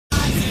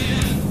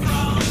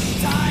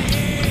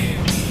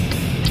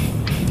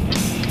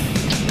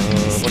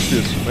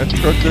a cement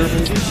truck there,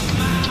 maybe?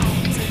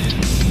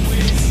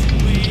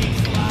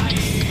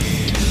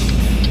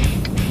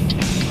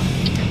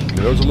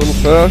 Okay, that was a little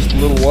fast, a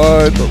little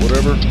wide, but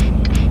whatever.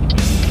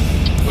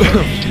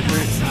 Excuse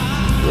me.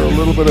 We're a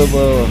little bit of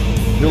a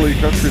hilly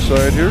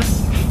countryside here.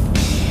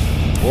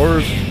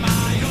 Wars.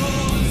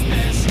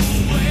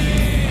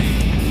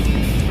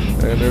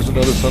 And there's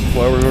another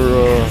sunflower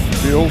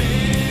field.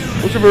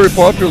 Those are very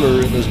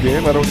popular in this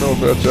game. I don't know if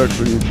that's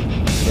actually, you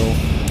know,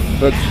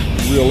 that's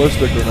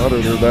realistic or not.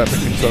 Are there that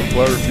many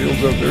sunflower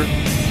fields out there?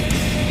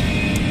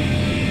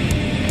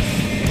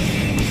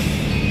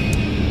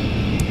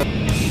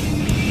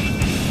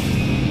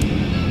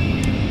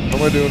 How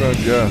am I doing on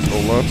gas? Oh,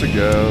 lots of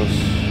gas.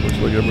 Looks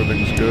like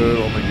everything's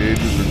good. All my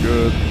gauges are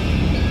good.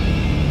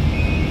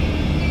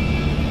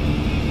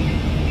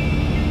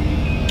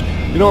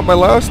 You know, my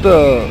last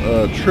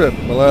trip,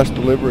 my last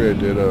delivery I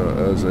did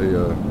as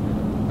a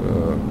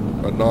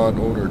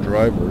non-owner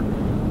driver,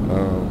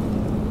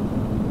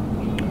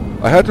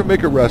 I had to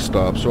make a rest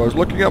stop. So I was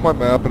looking at my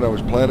map and I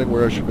was planning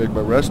where I should make my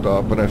rest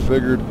stop, and I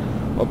figured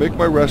I'll make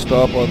my rest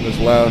stop on this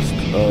last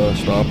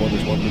stop on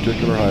this one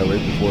particular highway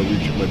before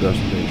reaching my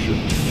destination.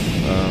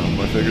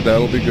 I figured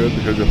that'll be good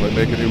because if I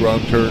make any wrong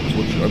turns,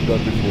 which I've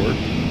done before,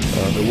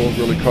 it won't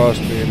really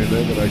cost me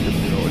anything, and I can,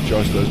 you know,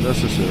 adjust as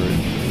necessary.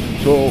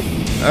 So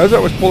as I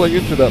was pulling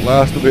into that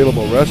last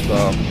available rest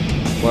stop,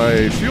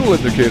 my fuel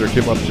indicator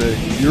came up saying,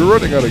 "You're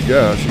running out of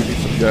gas, you need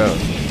some gas."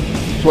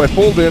 So I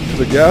pulled into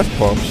the gas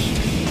pumps,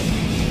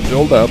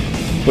 filled up,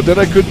 but then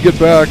I couldn't get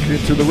back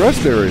into the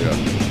rest area.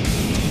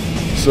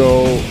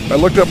 So I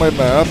looked at my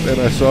map and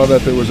I saw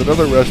that there was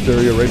another rest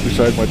area right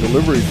beside my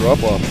delivery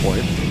drop-off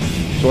point.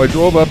 So I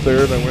drove up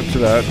there and I went to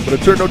that, but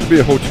it turned out to be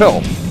a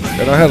hotel.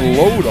 And I had a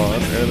load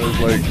on, and it was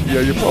like, yeah,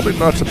 you're probably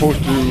not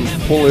supposed to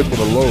pull in with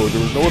a load. There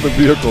was no other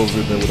vehicles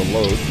in there with a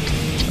load.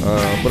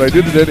 But I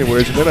did it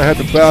anyways, and then I had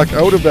to back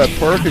out of that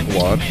parking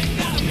lot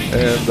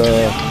and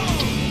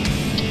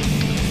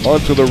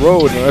onto the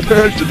road, and I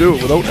managed to do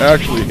it without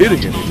actually hitting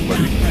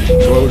anybody.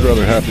 So I was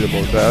rather happy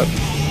about that.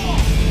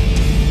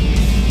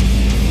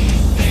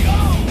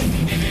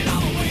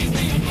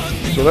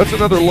 So that's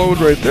another load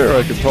right there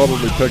I could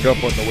probably pick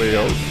up on the way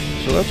out.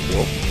 So that's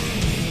cool.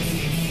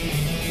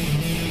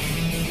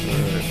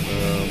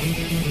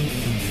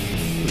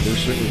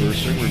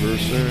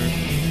 Reversing.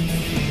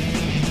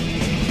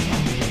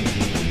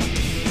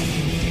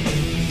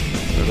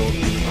 I don't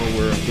even know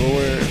where I'm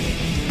going.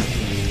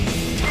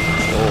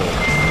 Oh,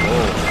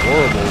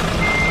 horrible.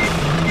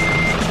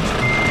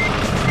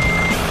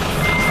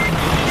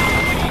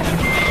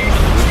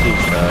 This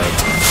is bad.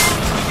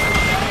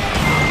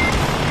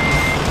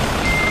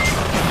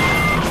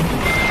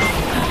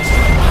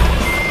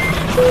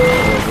 Oh,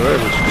 did I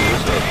ever screw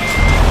this up?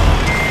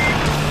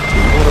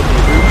 You know what I'm going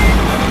to do?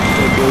 I'm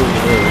going to go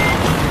over there.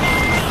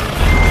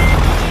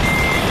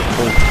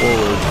 Pull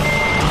forward,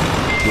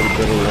 get a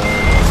better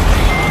line.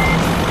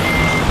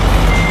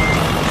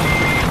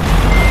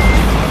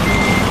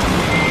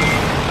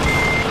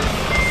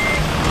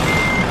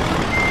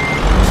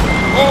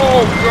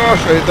 Oh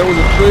gosh, that was a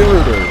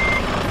trailer there.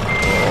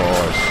 Oh,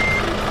 I see.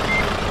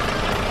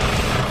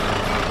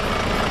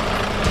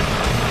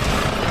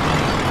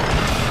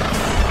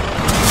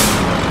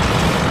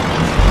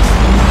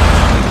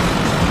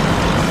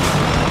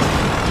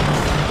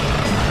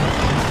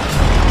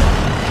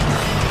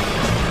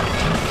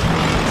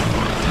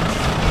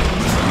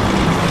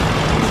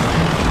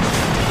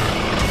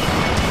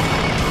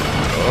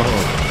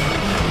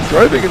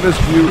 Driving in this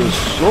view is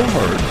so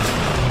hard.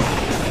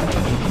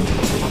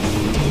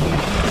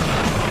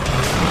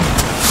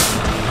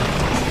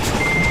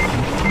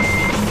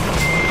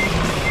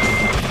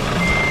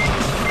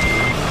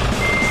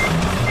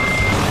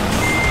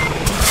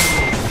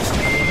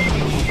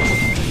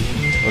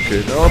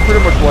 Okay, now I'm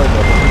pretty much lined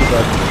up. I'm pretty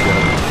back to the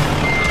camera.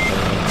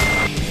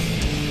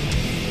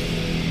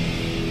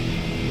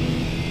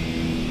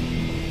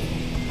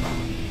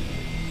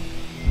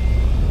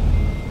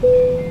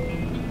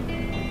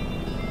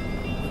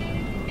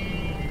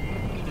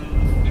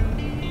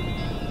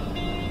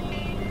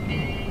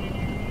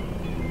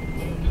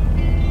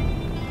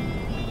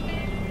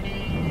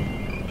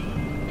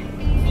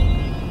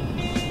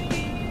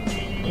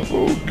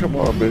 Oh, come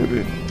on,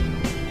 baby.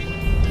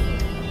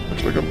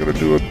 Looks like I'm going to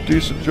do a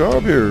decent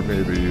job here,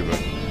 maybe even.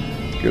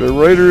 Get it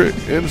right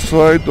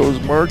inside those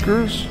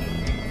markers.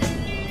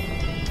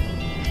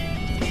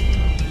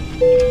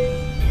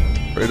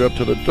 Right up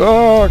to the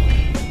dock.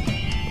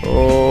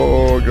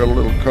 Oh, got a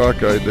little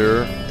cockeyed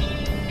there.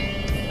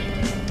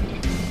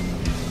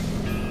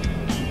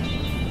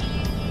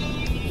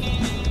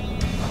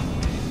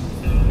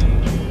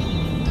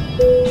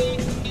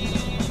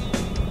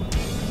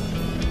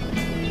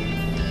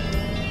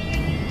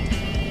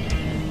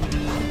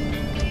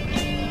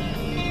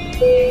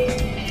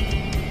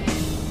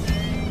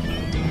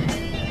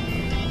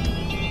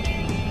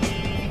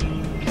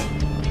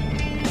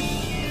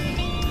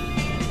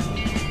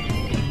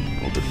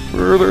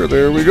 Further,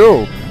 there we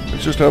go.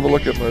 Let's just have a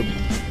look at my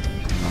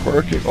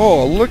parking.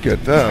 Oh, look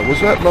at that. Was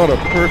that not a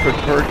perfect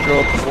park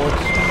job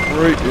once?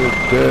 Right in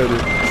dead.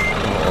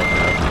 Oh, I'm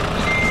happy.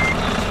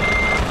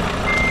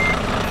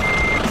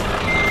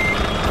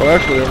 Oh,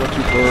 actually, I went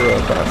too far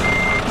back.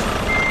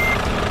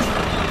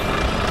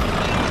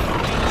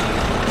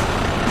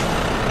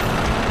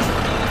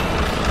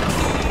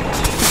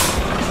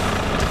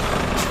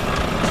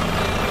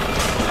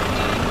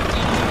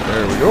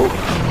 There we go.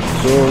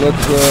 So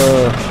let's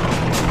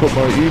put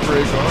my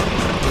e-brake on.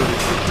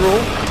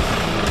 Neutral.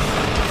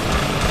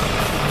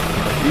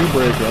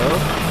 E-brake on.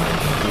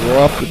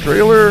 Drop the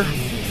trailer.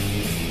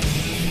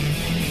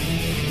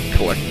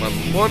 Collect my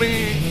money.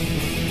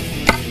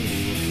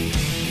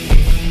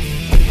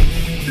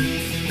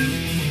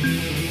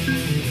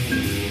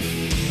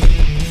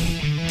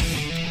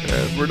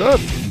 And we're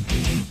done.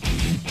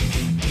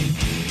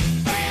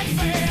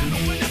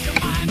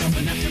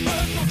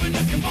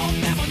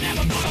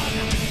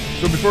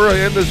 So before I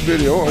end this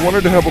video, I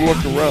wanted to have a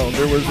look around.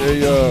 There was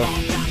a,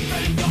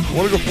 I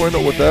want to go find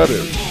out what that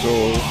is.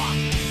 So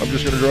I'm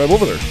just going to drive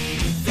over there.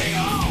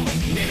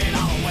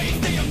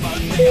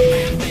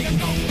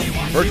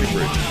 Parking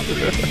brake.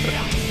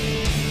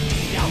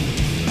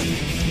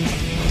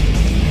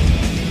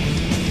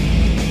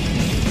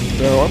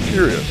 Now I'm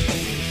curious.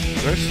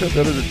 Can I set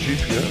that as a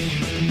GPS?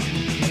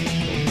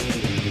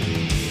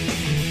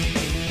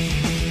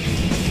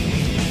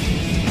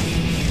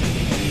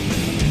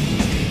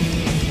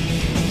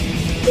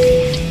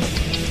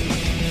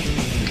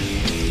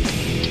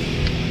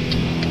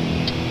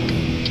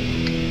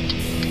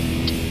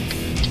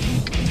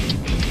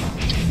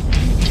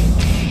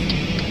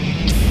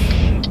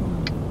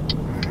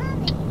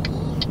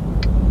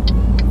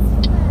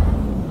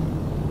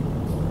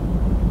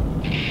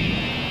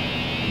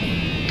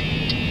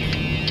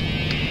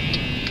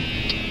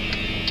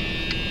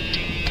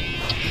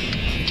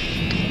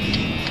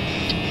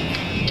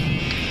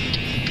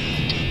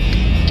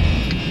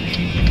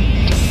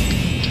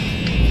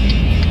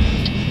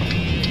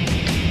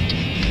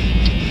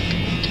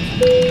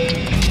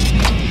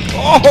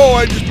 Oh,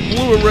 I just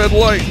blew a red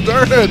light.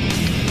 Darn it.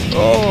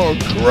 Oh,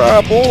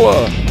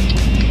 crapola.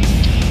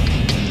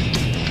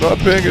 Not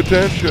paying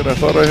attention. I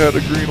thought I had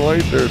a green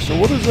light there. So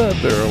what is that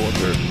there, I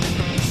wonder?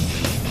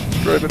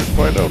 Let's drive in and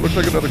find out. Looks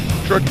like another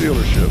truck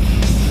dealership.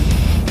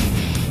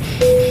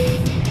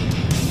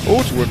 Oh,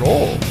 it's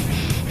Renault.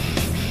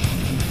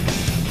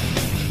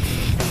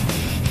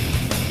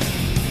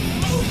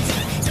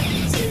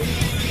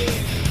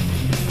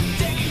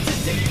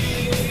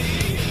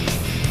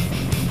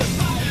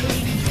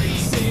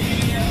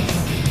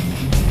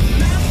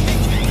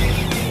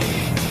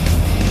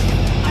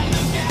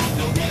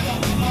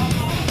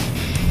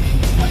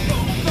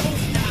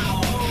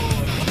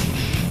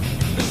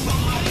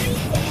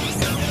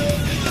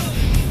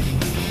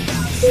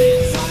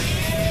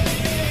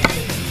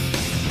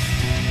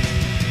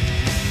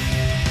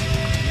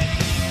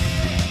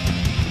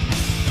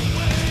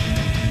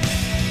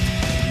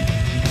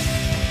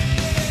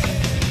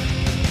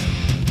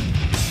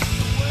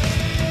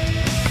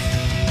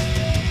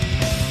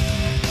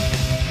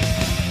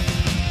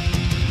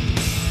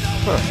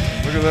 Huh,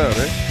 look at that,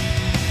 eh?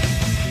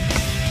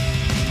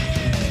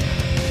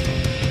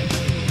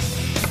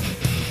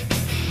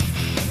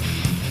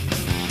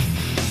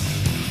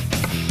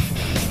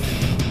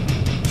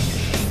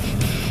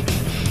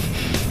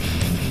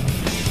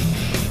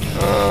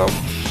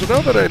 So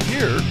now that I'm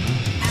here,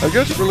 I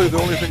guess really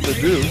the only thing to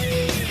do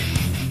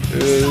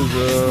is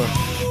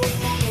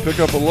pick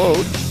up a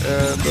load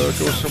and go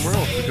somewhere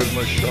else because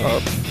my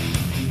shop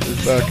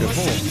is back at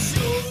home.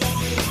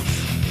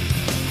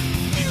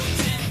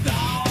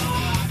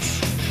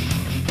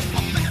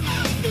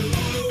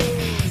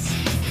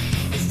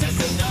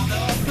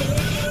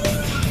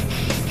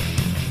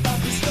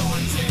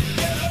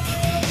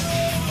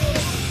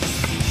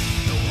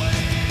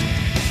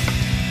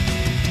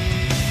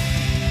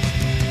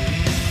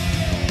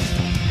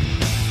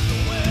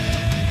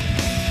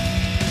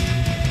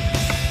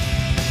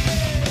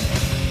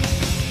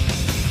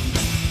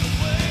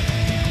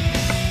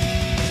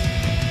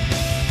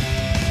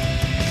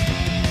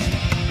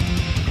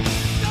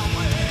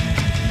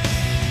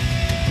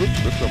 Oops,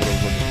 that's not what I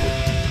was looking for.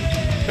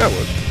 Yeah, it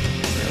was.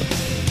 Yeah.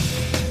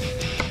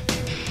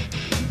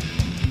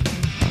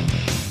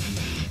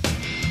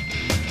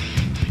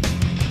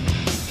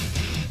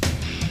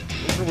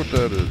 I wonder what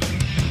that is.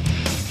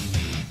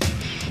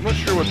 I'm not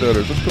sure what that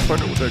is. Let's go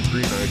find out what that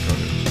green icon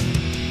is.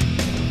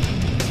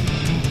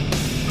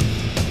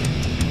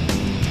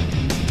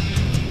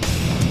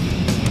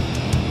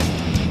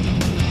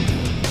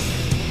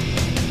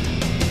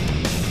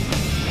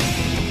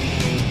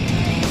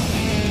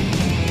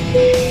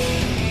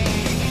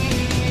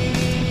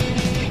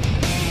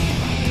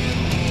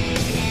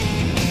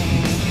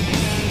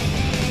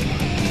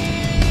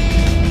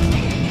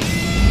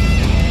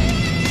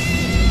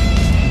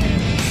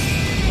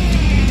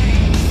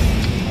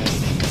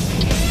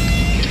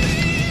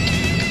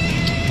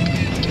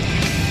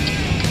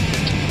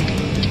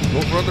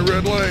 Don't run the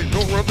red light.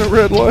 Don't run the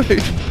red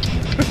light.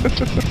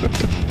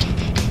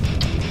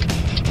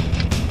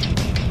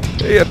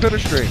 Hey, a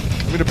pedestrian.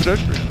 I mean a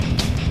pedestrian.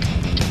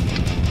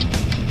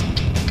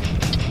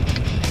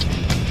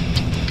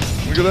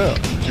 Look at that.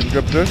 It's even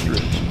got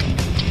pedestrians.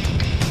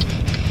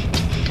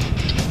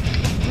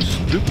 What a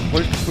stupid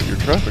place to put your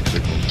traffic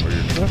signals or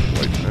your traffic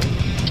lights, man.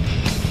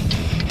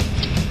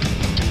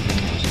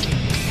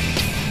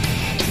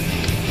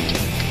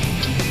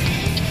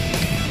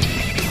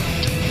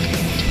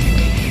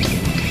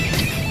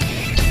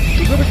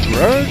 Is that a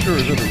garage or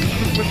is it a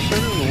recruitment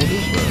center or what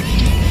is that?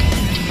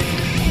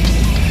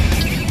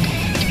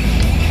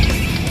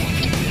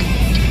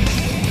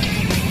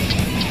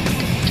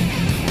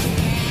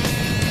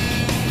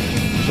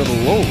 Is that a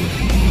load?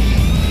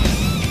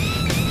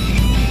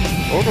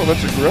 Oh no,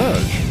 that's a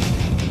garage.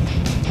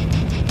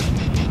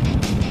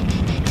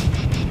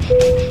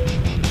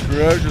 This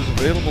garage is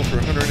available for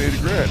 180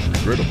 grand.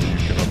 Regrettably, you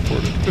cannot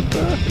afford it.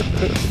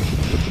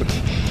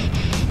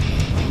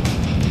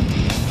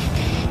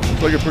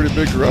 Looks like a pretty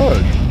big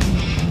garage.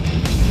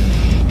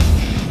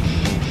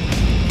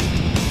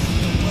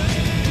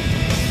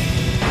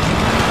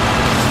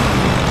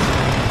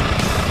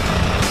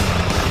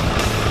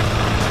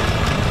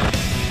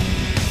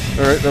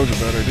 Alright, that was a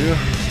bad idea.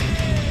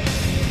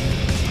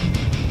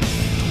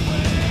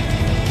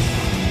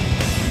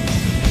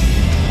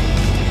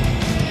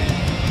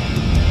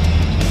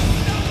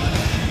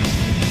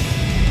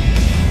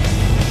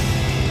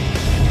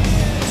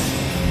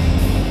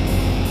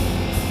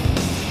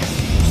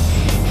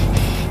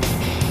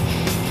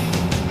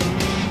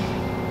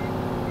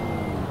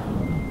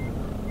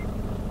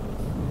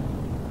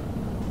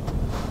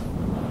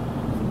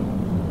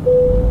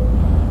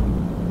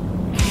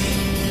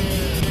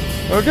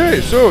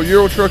 Okay, so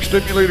Euro Truck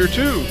Simulator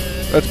 2.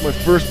 That's my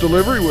first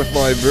delivery with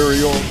my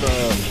very own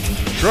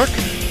truck.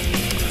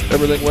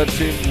 Everything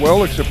seemed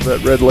well except for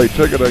that red light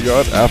ticket I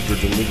got after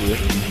delivery.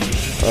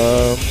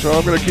 So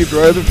I'm going to keep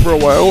driving for a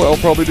while. I'll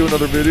probably do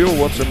another video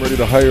once I'm ready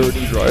to hire a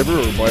new driver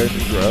or buy a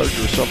new garage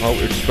or somehow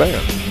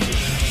expand.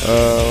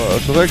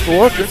 So thanks for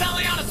watching.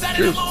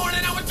 Cheers.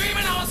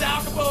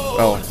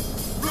 Oh,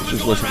 let's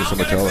just listen to some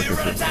Metallica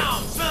for a minute.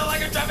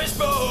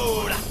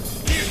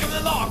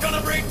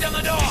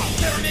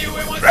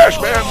 Thrash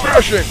man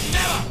thrashing!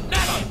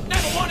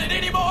 Never wanted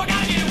any more.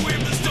 Gotta get away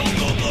from the Stone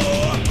Cold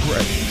Floor.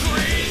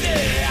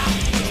 Crazy,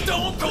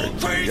 Stone Cold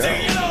crazy,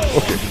 you know.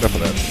 Okay, enough of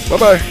that.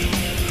 Bye-bye.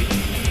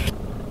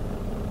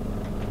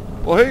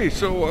 Well, hey,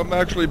 so I'm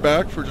actually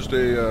back for just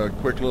a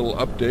quick little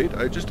update.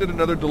 I just did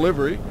another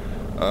delivery.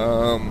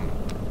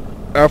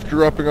 After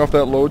dropping off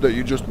that load that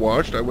you just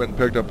watched, I went and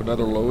picked up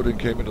another load and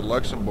came into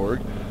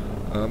Luxembourg.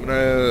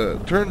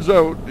 And turns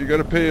out you got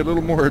to pay a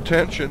little more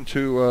attention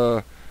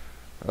to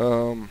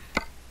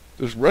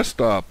this rest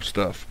stop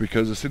stuff,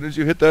 because as soon as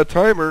you hit that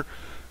timer,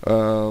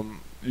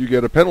 you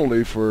get a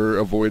penalty for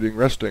avoiding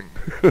resting,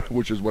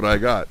 which is what I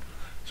got.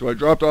 So I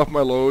dropped off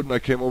my load and I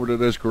came over to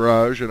this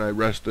garage and I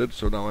rested,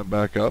 so now I'm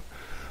back up.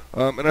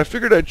 And I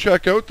figured I'd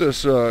check out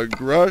this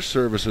garage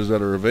services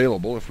that are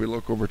available. If we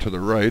look over to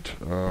the right,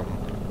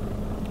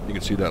 you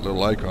can see that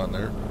little icon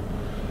there.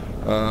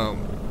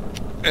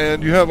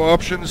 And you have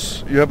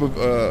options. You have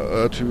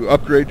to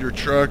upgrade your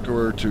truck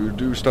or to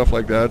do stuff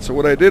like that. So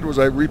what I did was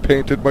I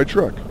repainted my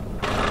truck.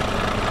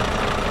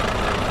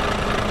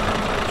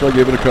 So I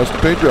gave it a custom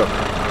paint job.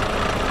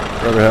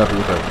 Rather happy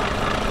with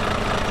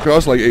that. It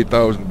cost like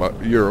 8,000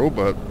 euro,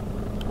 but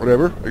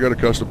whatever. I got a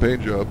custom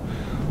paint job.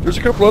 There's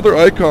a couple other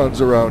icons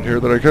around here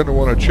that I kind of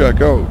want to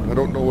check out. I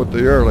don't know what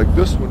they are. Like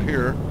this one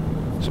here,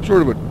 some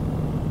sort of a.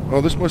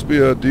 Oh, this must be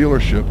a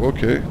dealership.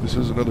 Okay, this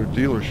is another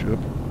dealership.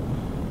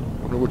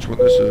 I wonder which one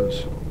this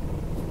is.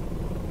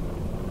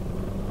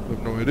 I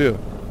have no idea.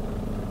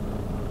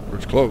 Or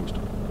it's closed.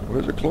 Why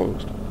is it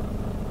closed?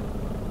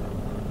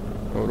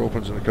 Oh, it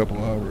opens in a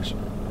couple hours.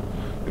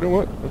 You know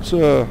what? Let's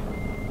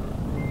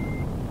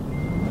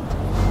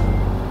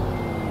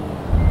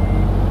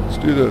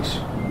do this.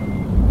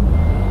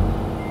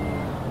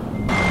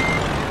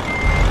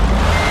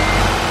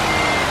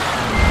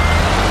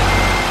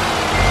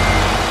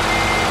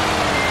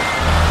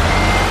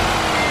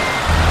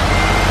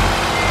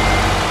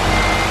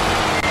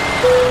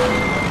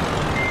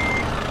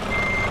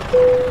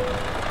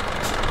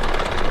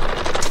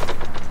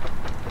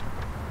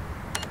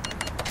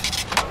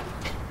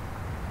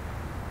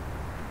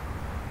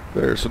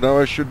 There, so now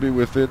I should be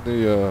within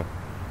the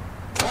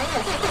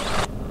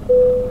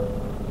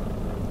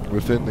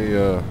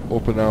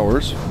open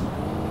hours.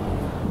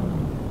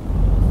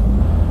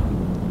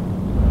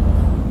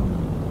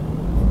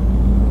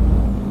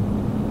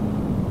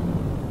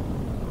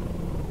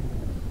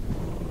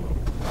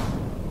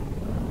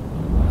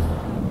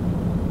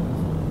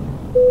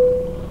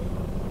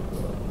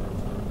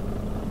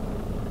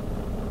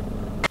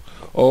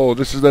 Oh,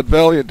 this is that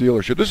Valiant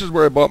dealership. This is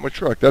where I bought my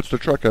truck. That's the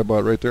truck I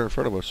bought right there in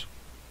front of us.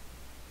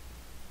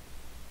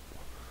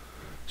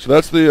 So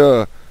that's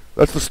the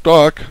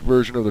stock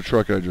version of the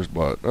truck I just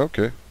bought.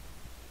 Okay.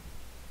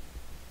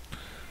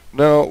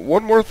 Now,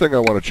 one more thing I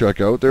want to check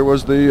out. There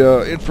was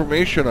the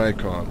information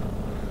icon,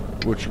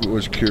 which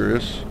was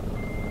curious.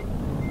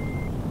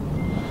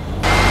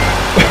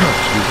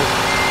 Excuse me.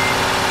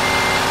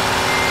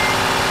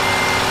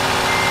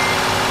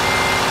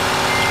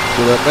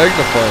 So that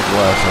magnifying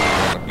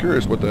glass, I'm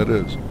curious what that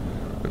is.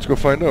 Let's go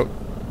find out.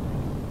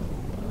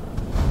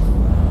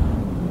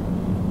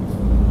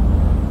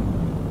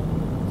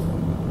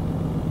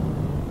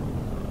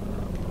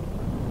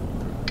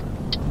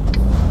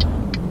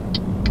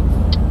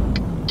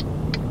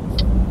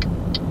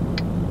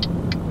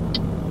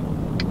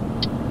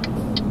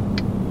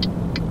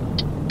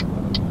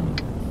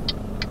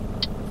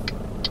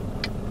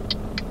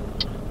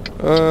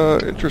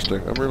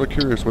 Interesting. I'm really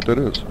curious what that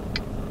is.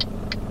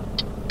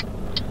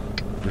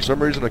 For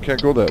some reason I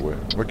can't go that way.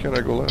 Why can't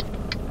I go left?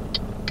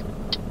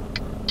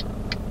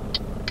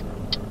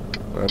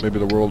 Maybe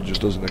the world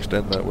just doesn't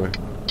extend that way.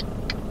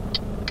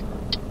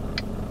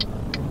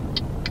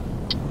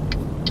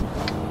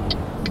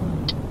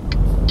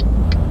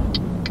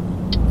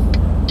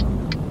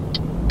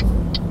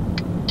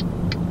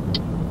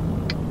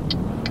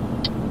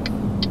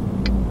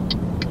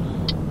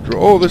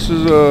 Oh, this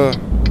is a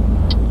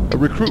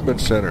recruitment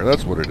center.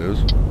 That's what it is.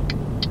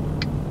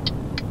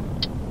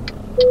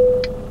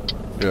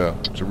 Yeah,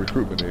 it's a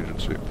recruitment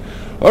agency.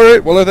 All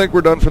right, well, I think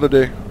we're done for the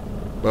day.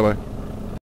 Bye-bye.